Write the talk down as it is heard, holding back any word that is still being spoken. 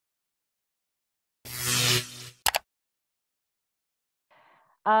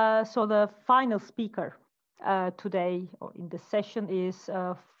So the final speaker today or in the session is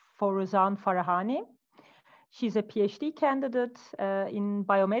Forouzan Farahani. She's a PhD candidate in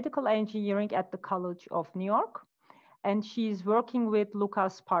biomedical engineering at the College of New York, and she's working with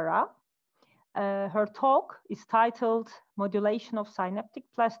Lucas Parra. Her talk is titled Modulation of Synaptic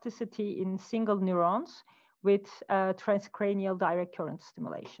Plasticity in Single Neurons with Transcranial Direct Current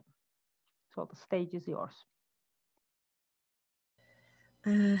Stimulation. So the stage is yours.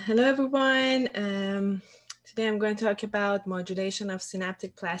 Hello, everyone. Today I'm going to talk about modulation of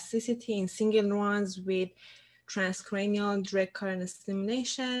synaptic plasticity in single neurons with transcranial direct current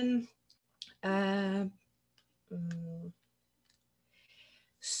stimulation.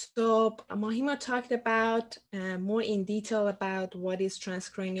 So Mahima talked about more in detail about what is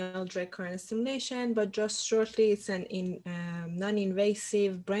transcranial direct current stimulation, but just shortly, it's an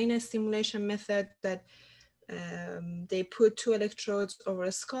non-invasive brain stimulation method that they put 2 electrodes over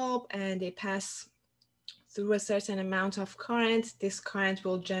a scalp and they pass through a certain amount of current. This current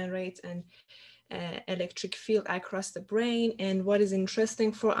will generate an electric field across the brain. And what is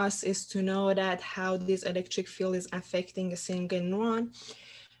interesting for us is to know that how this electric field is affecting a single neuron.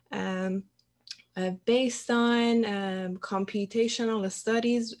 Based on computational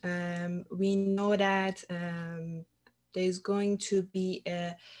studies, we know that there's going to be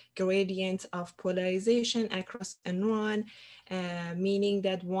a gradient of polarization across a neuron, meaning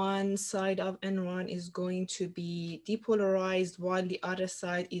that one side of a neuron is going to be depolarized while the other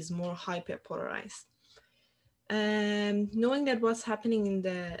side is more hyperpolarized. Knowing that what's happening in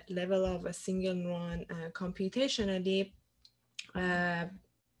the level of a single neuron computationally,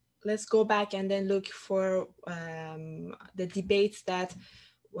 let's go back and then look for the debates that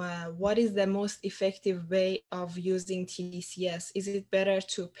what is the most effective way of using TDCS? Is it better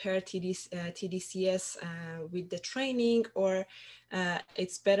to pair TDCS with the training, or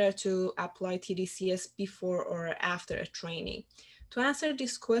it's better to apply TDCS before or after a training? To answer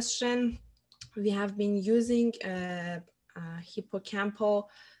this question, we have been using hippocampal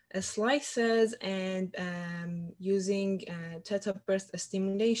slices and using theta burst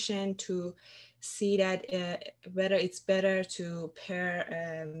stimulation to see that whether it's better to pair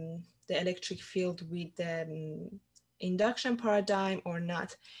the electric field with the induction paradigm or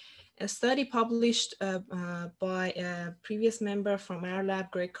not. A study published by a previous member from our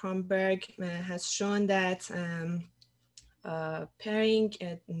lab, Greg Kronberg, has shown that pairing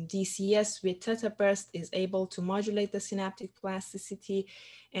DCS with theta burst is able to modulate the synaptic plasticity,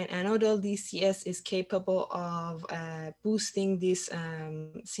 and anodal DCS is capable of boosting this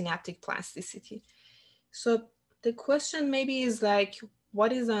synaptic plasticity. So the question maybe is like,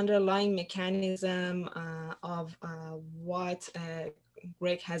 what is the underlying mechanism of what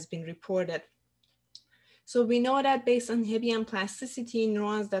Greg has been reported? So we know that based on Hebbian plasticity,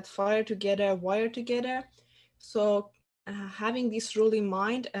 neurons that fire together wire together. So having this rule in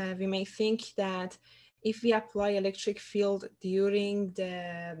mind, we may think that if we apply electric field during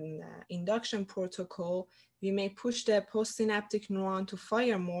the induction protocol, we may push the postsynaptic neuron to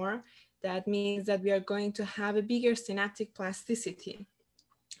fire more. That means that we are going to have a bigger synaptic plasticity.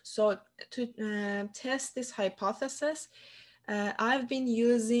 So to test this hypothesis, I've been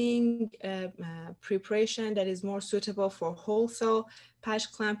using preparation that is more suitable for whole cell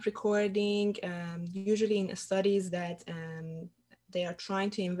patch clamp recording, usually in studies that they are trying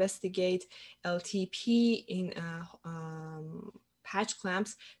to investigate LTP in patch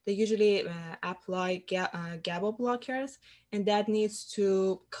clamps. They usually apply GABA blockers, and that needs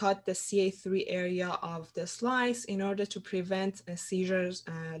to cut the CA3 area of the slice in order to prevent seizures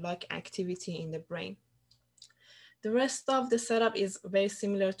like activity in the brain. The rest of the setup is very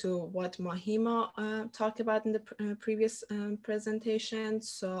similar to what Mahima talked about in the previous presentation.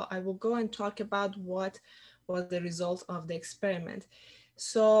 So I will go and talk about what was the result of the experiment.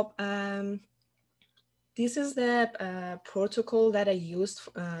 So this is the protocol that I used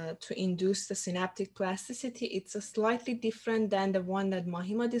to induce the synaptic plasticity. It's slightly different than the one that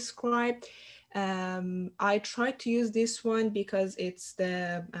Mahima described. I tried to use this one because it's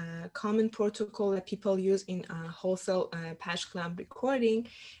the common protocol that people use in wholesale patch clamp recording.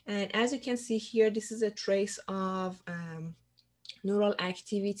 And as you can see here, this is a trace of neural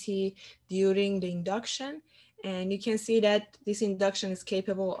activity during the induction. And you can see that this induction is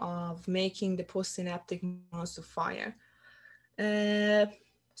capable of making the postsynaptic neurons to fire.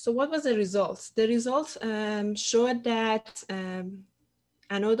 So what was the results? The results showed that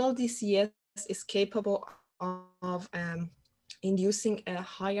anodal DCS is capable of inducing a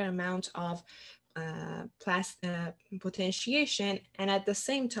higher amount of potentiation, and at the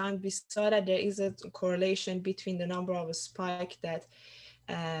same time we saw that there is a correlation between the number of spikes that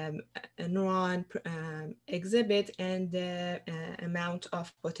a neuron exhibit and the amount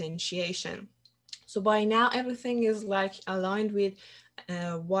of potentiation. So by now, everything is like aligned with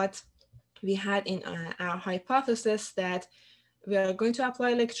what we had in our hypothesis, that we are going to apply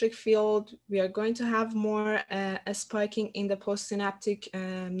electric field, we are going to have more a spiking in the postsynaptic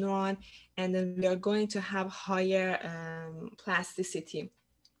neuron, and then we are going to have higher plasticity.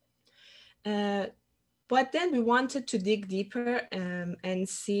 But then we wanted to dig deeper and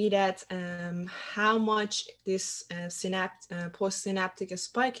see that how much this postsynaptic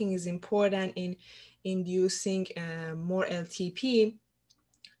spiking is important in inducing more LTP.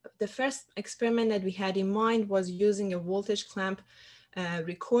 The first experiment that we had in mind was using a voltage clamp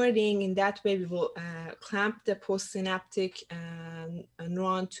recording. In that way, we will clamp the postsynaptic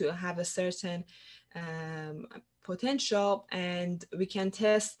neuron to have a certain potential, and we can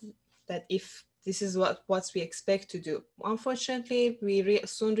test that if this is what we expect to do. Unfortunately, we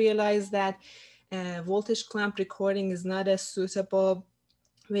soon realized that voltage clamp recording is not a suitable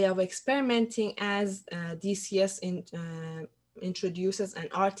way of experimenting, as DCS introduces an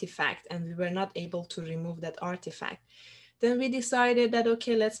artifact, and we were not able to remove that artifact. Then we decided that,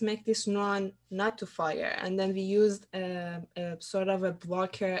 okay, let's make this neuron not to fire. And then we used a sort of a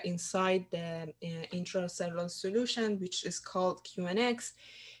blocker inside the intracellular solution, which is called QNX.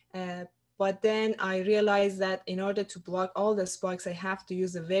 But then I realized that in order to block all the spikes, I have to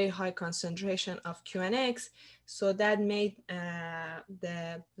use a very high concentration of QNX. So that made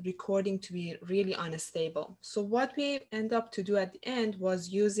the recording to be really unstable. So what we end up to do at the end was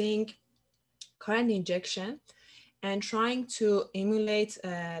using current injection and trying to emulate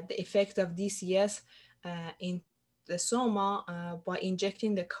the effect of DCS in the soma by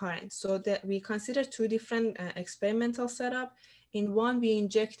injecting the current. So that we consider two different experimental setup. In one, we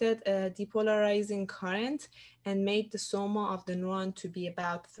injected a depolarizing current and made the soma of the neuron to be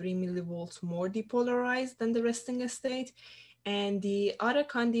about 3 millivolts more depolarized than the resting state. And the other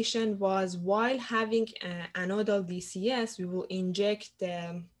condition was, while having anodal DCS, we will inject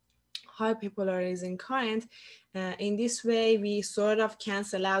the hyperpolarizing current. In this way, we sort of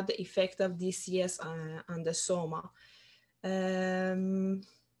cancel out the effect of DCS on the soma.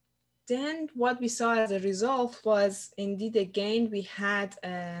 Then what we saw as a result was, indeed, again, we had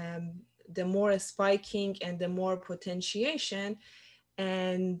the more spiking and the more potentiation,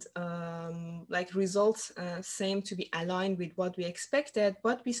 and like results seem to be aligned with what we expected,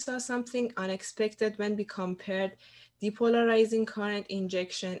 but we saw something unexpected when we compared depolarizing current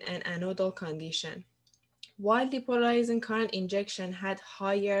injection and anodal condition. While depolarizing current injection had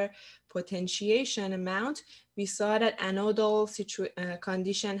higher potentiation amount, we saw that anodal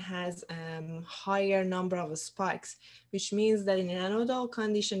condition has higher number of spikes, which means that in an anodal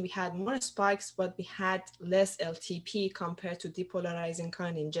condition, we had more spikes, but we had less LTP compared to depolarizing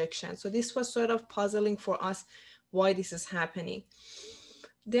current injection. So this was sort of puzzling for us why this is happening.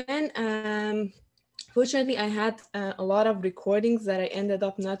 Then, fortunately, I had a lot of recordings that I ended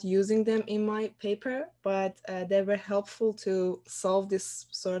up not using them in my paper, but they were helpful to solve this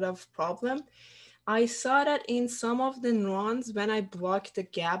sort of problem. I saw that in some of the neurons, when I block the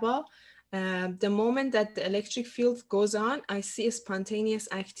GABA, the moment that the electric field goes on, I see a spontaneous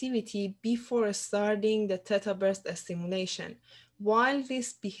activity before starting the theta burst stimulation. While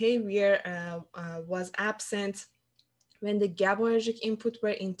this behavior was absent when the GABAergic input were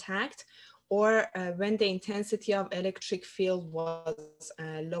intact, or when the intensity of electric field was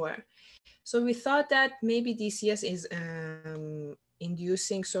lower. So we thought that maybe DCS is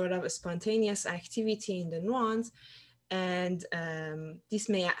inducing sort of a spontaneous activity in the neurons, and this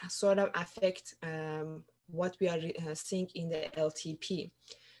may sort of affect what we are seeing in the LTP.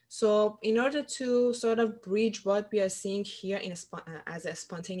 So in order to sort of bridge what we are seeing here in as a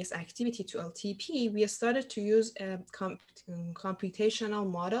spontaneous activity to LTP, we started to use a computational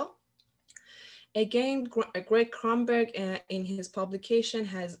model. Again, Greg Kronberg in his publication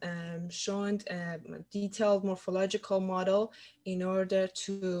has shown a detailed morphological model in order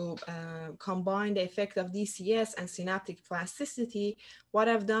to combine the effect of DCS and synaptic plasticity. What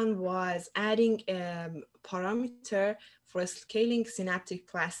I've done was adding a parameter for scaling synaptic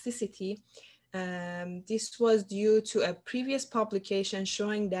plasticity. This was due to a previous publication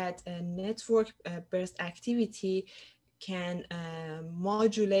showing that a network burst activity can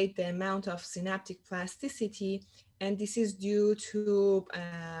modulate the amount of synaptic plasticity, and this is due to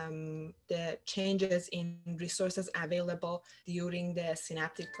the changes in resources available during the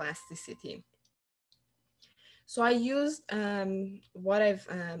synaptic plasticity. So I used what I've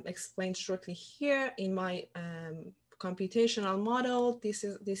explained shortly here in my computational model. This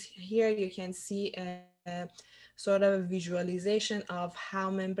here you can see sort of a visualization of how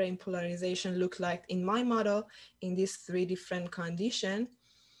membrane polarization looked like in my model in these three different conditions.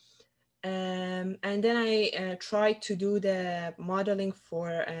 And then I tried to do the modeling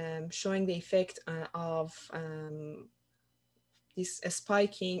for showing the effect of this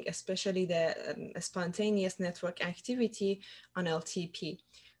spiking, especially the spontaneous network activity on LTP.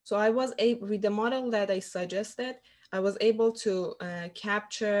 So I was able, with the model that I suggested, I was able to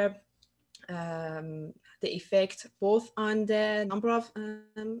capture the effect both on the number of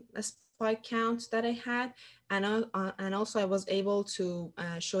spike counts that I had, and also I was able to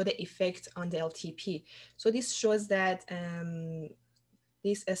show the effect on the LTP. So this shows that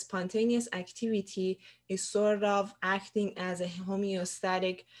this spontaneous activity is sort of acting as a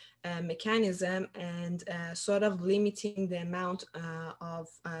homeostatic mechanism and sort of limiting the amount of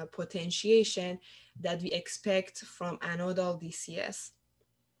potentiation that we expect from anodal DCS.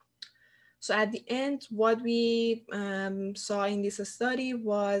 So at the end, what we saw in this study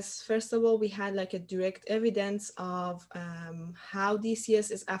was, first of all, we had like a direct evidence of how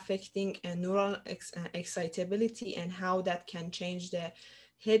DCS is affecting neural excitability and how that can change the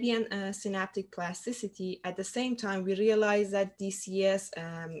Hebbian synaptic plasticity. At the same time, we realized that DCS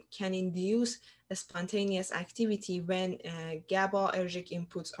can induce a spontaneous activity when GABAergic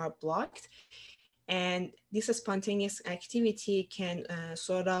inputs are blocked. And this spontaneous activity can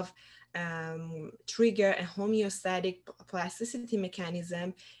sort of trigger a homeostatic plasticity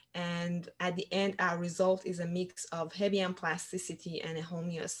mechanism. And at the end, our result is a mix of Hebbian plasticity and a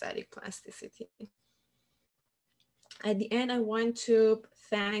homeostatic plasticity. At the end, I want to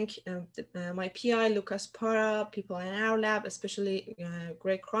thank my PI, Lucas Para, people in our lab, especially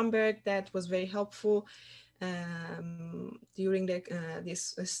Greg Kronberg, that was very helpful during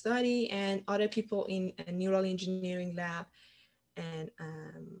this study, and other people in a neural engineering lab. And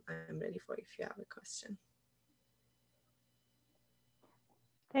I'm ready for if you have a question.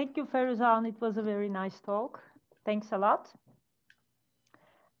 Thank you, Forouzan. It was a very nice talk. Thanks a lot.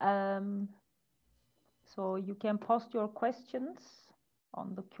 So you can post your questions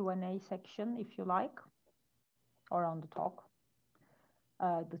on the Q&A section if you like, or on the talk,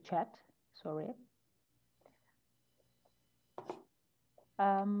 the chat, sorry.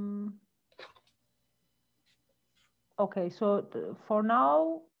 Okay, so for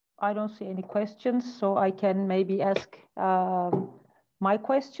now, I don't see any questions, so I can maybe ask my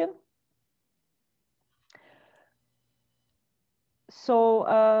question. So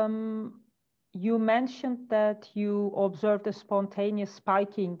you mentioned that you observed a spontaneous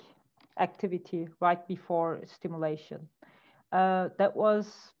spiking activity right before stimulation. That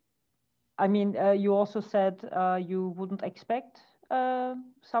was, I mean, you also said you wouldn't expect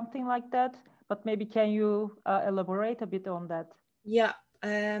something like that, but maybe can you elaborate a bit on that? Yeah,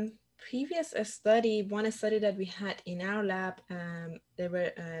 previous study, one study that we had in our lab, they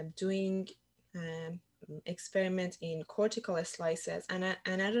were doing experiment in cortical slices, and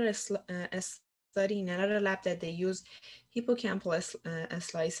another study in another lab that they use hippocampal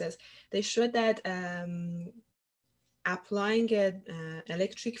slices. They showed that applying an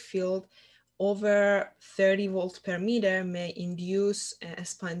electric field over 30 volts per meter may induce a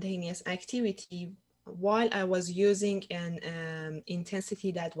spontaneous activity, while I was using an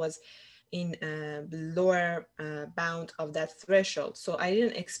intensity that was in lower bound of that threshold. So I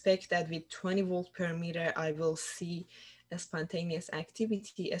didn't expect that with 20 volts per meter, I will see a spontaneous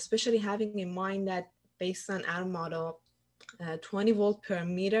activity, especially having in mind that based on our model, 20 volts per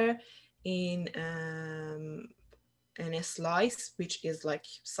meter in a slice, which is like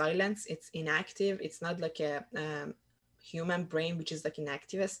silence, it's inactive, it's not like a human brain, which is like in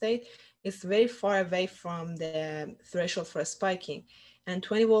active state. It's very far away from the threshold for spiking. And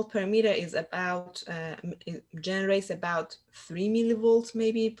 20 volts per meter is about, it generates about 3 millivolts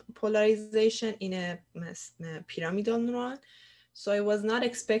maybe polarization in a pyramidal neuron. So it was not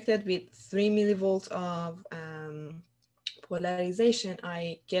expected with 3 millivolts of polarization,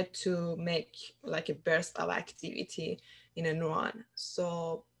 I get to make like a burst of activity in a neuron.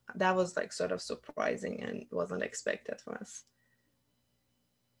 So that was like sort of surprising and wasn't expected for us.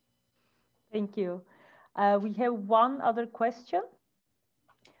 Thank you. We have one other question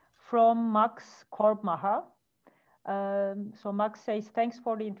from Max Korbmacher. So Max says, thanks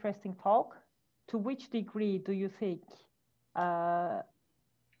for the interesting talk. To which degree do you think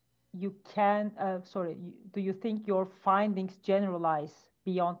do you think your findings generalize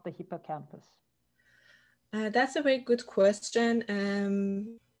beyond the hippocampus? That's a very good question.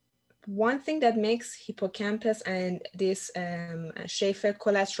 One thing that makes hippocampus and this Schaefer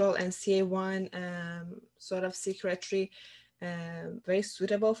collateral and CA1 sort of secretory very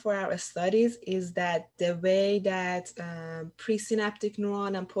suitable for our studies is that the way that presynaptic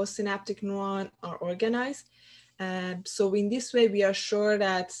neuron and postsynaptic neuron are organized. So in this way, we are sure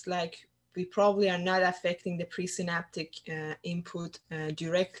that like we probably are not affecting the presynaptic input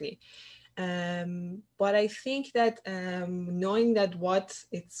directly. But I think that knowing that what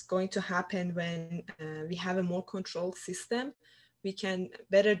it's going to happen when we have a more controlled system, we can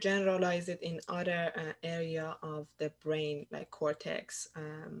better generalize it in other area of the brain, like cortex,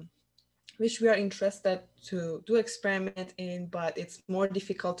 which we are interested to do experiment in, but it's more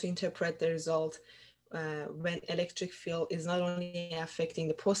difficult to interpret the result when electric field is not only affecting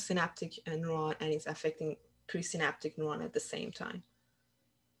the postsynaptic neuron and it's affecting presynaptic neuron at the same time.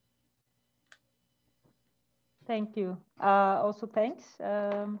 Thank you. Also, thanks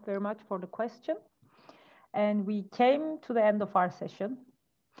very much for the question. And we came to the end of our session.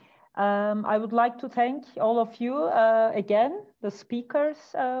 I would like to thank all of you again, the speakers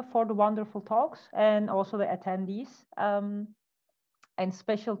for the wonderful talks, and also the attendees. And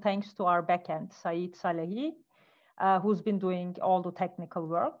special thanks to our backend, Saeed Salehi, who's been doing all the technical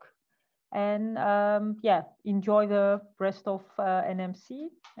work. And yeah, enjoy the rest of NMC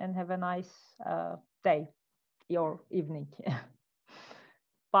and have a nice day or evening.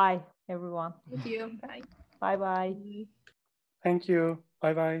 Bye, everyone. Thank you. Bye. Bye-bye. Thank you.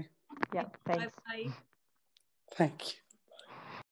 Bye-bye. Yeah, thanks. Bye-bye. Thank you.